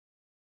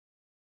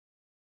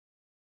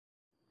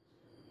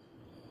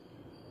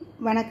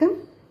வணக்கம்.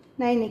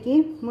 நான் இன்னைக்கு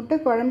முட்டை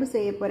குழம்பு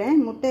செய்ய போகிறேன்.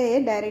 முட்டையை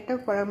டைரெக்டாக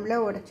குழம்புல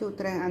உடச்சி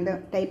ஊற்றுறேன். அந்த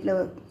டைப்பில்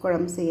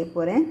குழம்பு செய்ய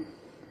போகிறேன்.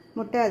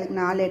 முட்டை அதுக்கு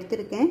 4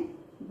 எடுத்துருக்கேன்.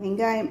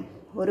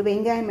 ஒரு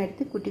வெங்காயம்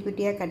எடுத்து குட்டி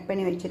குட்டியாக கட்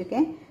பண்ணி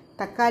வச்சுருக்கேன்.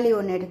 தக்காளி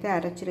 1 எடுத்து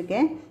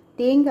அரைச்சிருக்கேன்.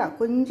 தேங்காய்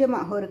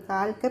கொஞ்சமாக ஒரு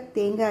 1/4 கப்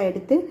தேங்காய்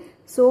எடுத்து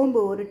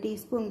சோம்பு 1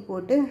 டீஸ்பூன்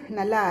போட்டு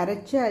நல்லா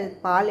அரைச்சி அது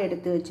பால்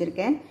எடுத்து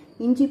வச்சுருக்கேன்.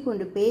 இஞ்சி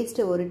பூண்டு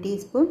பேஸ்ட்டு 1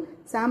 டீஸ்பூன்,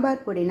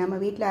 சாம்பார் பொடி நம்ம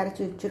வீட்டில்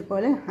அரைச்சி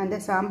வச்சுருப்போம்ல அந்த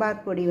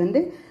சாம்பார் பொடி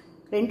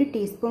 2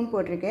 டீஸ்பூன்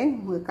போட்டிருக்கேன்.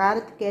 உங்கள்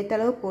காரத்துக்கு ஏற்ற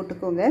அளவு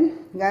போட்டுக்கோங்க.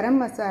 கரம்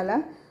மசாலா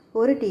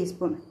 1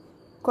 டீஸ்பூன்.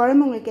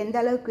 குழம்பு உங்களுக்கு எந்த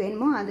அளவுக்கு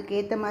வேணுமோ அதுக்கு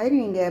ஏற்ற மாதிரி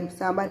நீங்கள்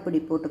சாம்பார் பொடி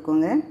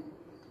போட்டுக்கோங்க.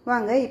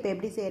 வாங்க இப்போ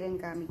எப்படி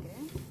செய்கிறேன்னு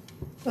காமிக்கிறேன்.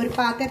 ஒரு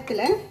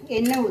பாத்திரத்தில்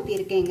எண்ணெய்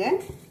ஊற்றிருக்கேங்க.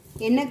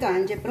 எண்ணெய்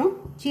காஞ்சப்புறம்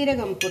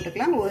சீரகம்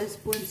போட்டுக்கலாம். 1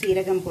 ஸ்பூன்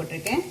சீரகம்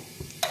போட்டிருக்கேன்.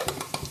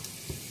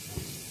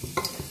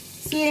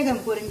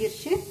 சீரகம்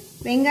பொரிஞ்சிருச்சு.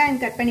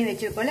 வெங்காயம் கட் பண்ணி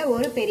வச்சிருக்கோம்ல,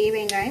 ஒரு பெரிய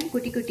வெங்காயம்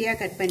குட்டி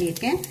குட்டியாக கட்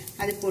பண்ணியிருக்கேன்,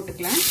 அது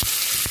போட்டுக்கலாம்.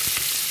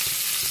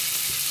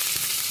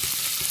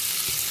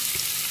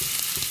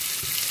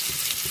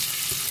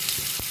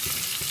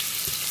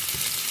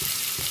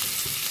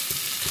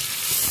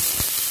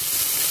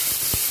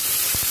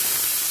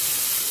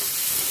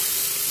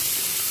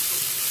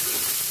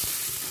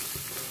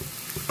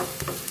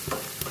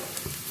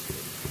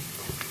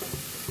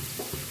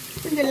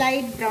 கொஞ்சம்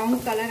லைட் ப்ரௌன்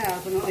கலர்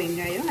ஆகணும்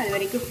வெங்காயம், அது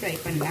வரைக்கும் ஃப்ரை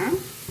பண்ணலாம்.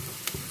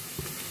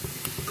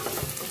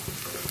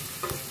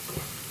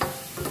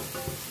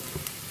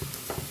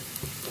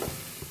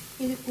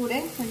 இது கூட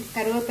கொஞ்சம்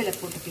கருவேப்பிலை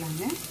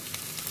போட்டுக்கலாங்க.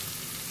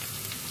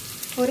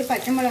 ஒரு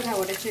பச்சை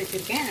மிளகாய் உடைச்சி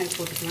வச்சுருக்கேன், அது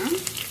போட்டுக்கலாம்.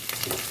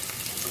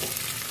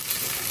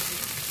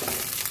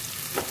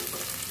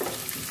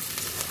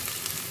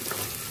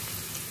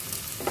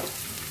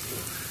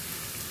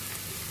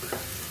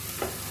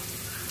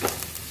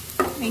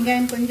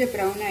 வெங்காயம் கொஞ்சம்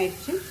ப்ரௌன்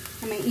ஆயிடுச்சு.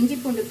 நம்ம இஞ்சி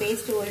பூண்டு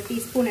பேஸ்ட் 1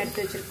 டீஸ்பூன்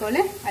எடுத்து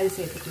வச்சுருக்கோம்ல, அது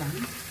சேர்த்துக்கலாம்.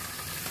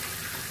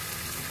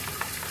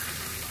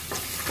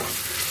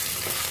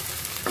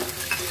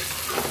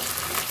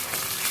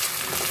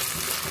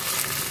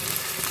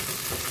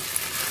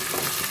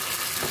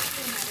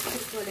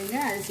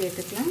 அது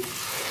சேர்த்துக்கலாம்.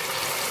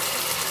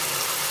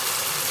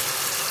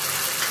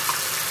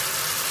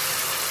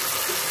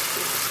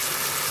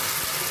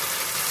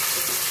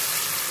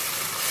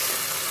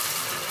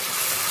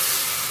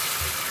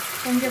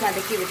 கொஞ்சம்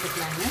வதக்கி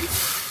விட்டுக்கலாங்க.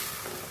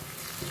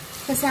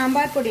 இப்போ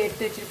சாம்பார் பொடி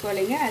எடுத்து வச்சுருக்கோம்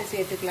இல்லைங்க, அது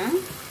சேர்த்துக்கலாம்.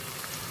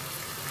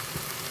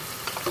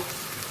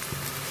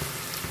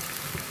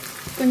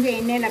 கொஞ்சம்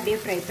எண்ணெயில் அப்படியே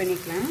ஃப்ரை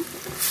பண்ணிக்கலாம்.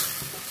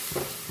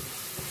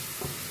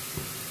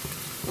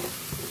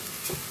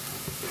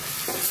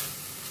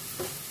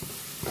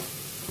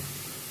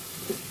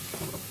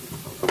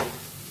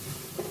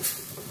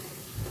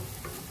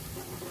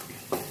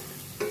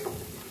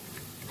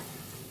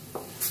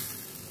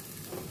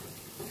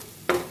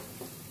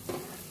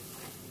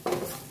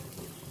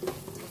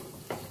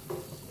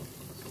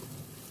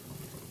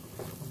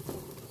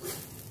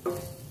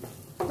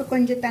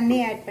 கொஞ்சம் தண்ணி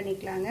ஆட்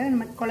பண்ணிக்கலாங்க.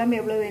 நமக்கு குழம்பு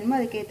எவ்வளோ வேணுமோ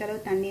அதுக்கு ஏற்ற அளவு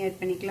தண்ணி ஆட்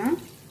பண்ணிக்கலாம்.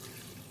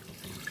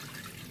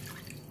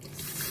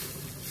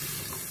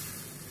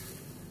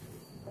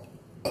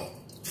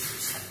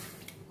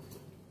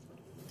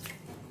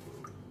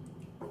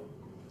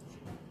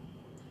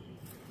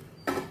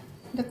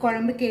 இந்த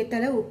குழம்புக்கு ஏற்ற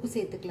அளவு உப்பு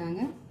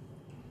சேர்த்துக்கலாங்க.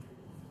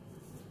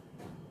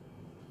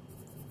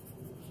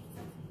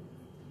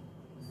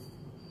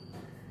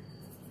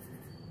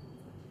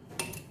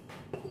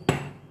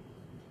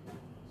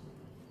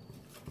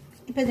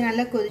 இப்போ இது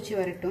நல்லா கொதிச்சு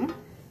வரட்டும்.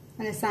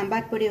 அந்த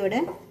சாம்பார் பொடியோட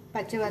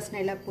பச்சை வாசனை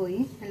எல்லாம் போய்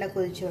நல்லா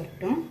கொதிச்சு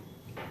வரட்டும்.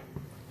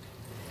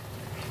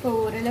 இப்போ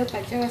ஓரளவு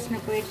பச்சை வாசனை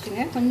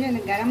போயிடுச்சுங்க. கொஞ்சம்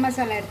அந்த கரம்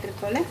மசாலா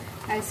எடுத்துருக்கோம்ல,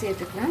 அது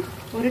சேர்த்துக்கலாம்.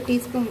 1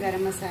 டீஸ்பூன்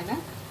கரம் மசாலா.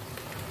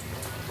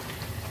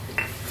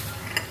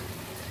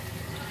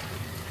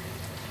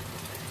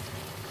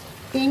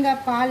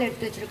 தேங்காய் பால்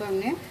எடுத்து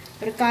வச்சுருக்கோங்க.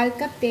 ஒரு 1/4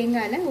 கப்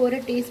தேங்காயில்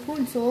 1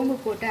 டீஸ்பூன் சோம்பு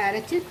போட்டு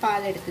அரைச்சி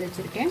பால் எடுத்து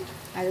வச்சுருக்கேன்,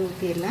 அது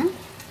ஊற்றிடலாம்.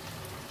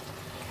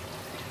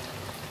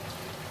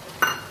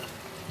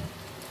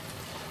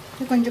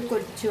 கொஞ்சம்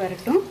கொதிச்சு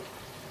வரட்டும்.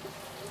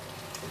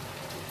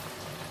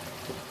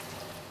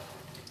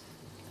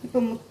 இப்போ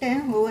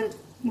ஒவ்வொரு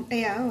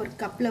முட்டையாக ஒரு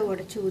கப்பில்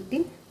உடச்சி ஊற்றி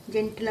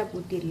ஜென்டிலாக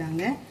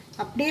ஊற்றிடலாங்க.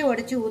 அப்படியே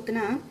உடச்சி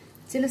ஊற்றினா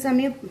சில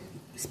சமயம்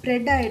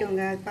ஸ்ப்ரெட்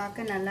ஆகிடுங்க, அது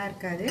பார்க்க நல்லா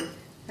இருக்காது.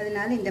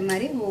 அதனால இந்த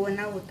மாதிரி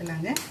ஒவ்வொன்றா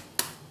ஊற்றலாங்க.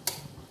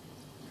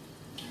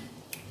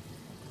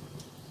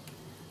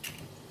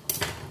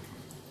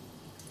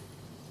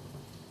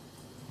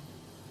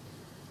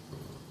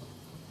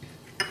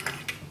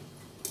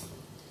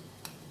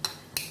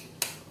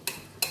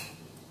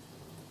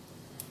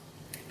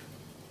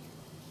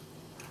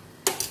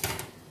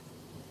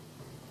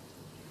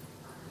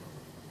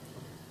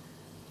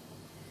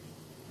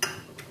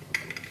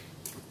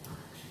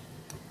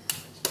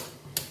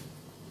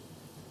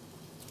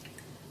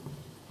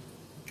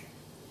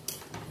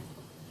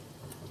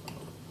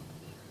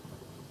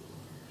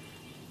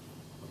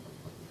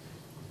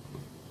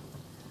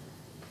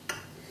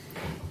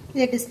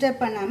 இதை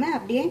டிஸ்டர்ப் பண்ணாமல்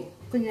அப்படியே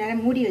கொஞ்சம்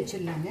நேரம் மூடி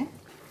வச்சிடலாங்க.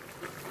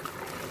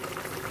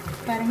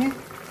 பாருங்கள்,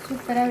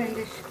 சூப்பராக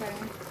வெந்துச்சு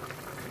பாருங்க.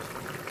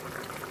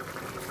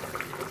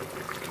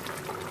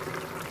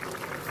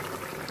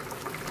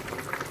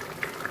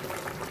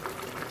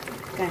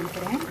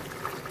 காமிக்கிறேன்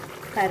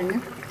பாருங்க.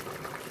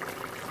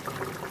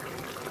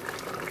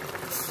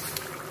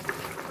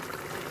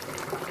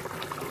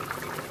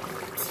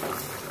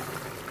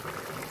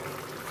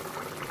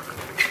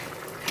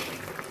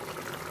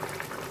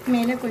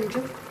 மேலே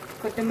கொஞ்சம்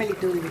கொத்தமல்லி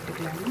தூள்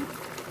விட்டுக்கலாங்க.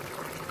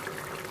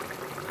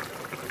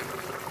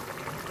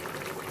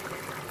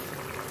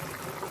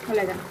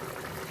 அவ்வளோதான்,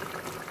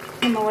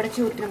 நம்ம உடச்சி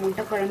ஊற்றின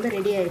முட்டை குழம்பு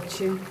ரெடி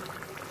ஆயிடுச்சு.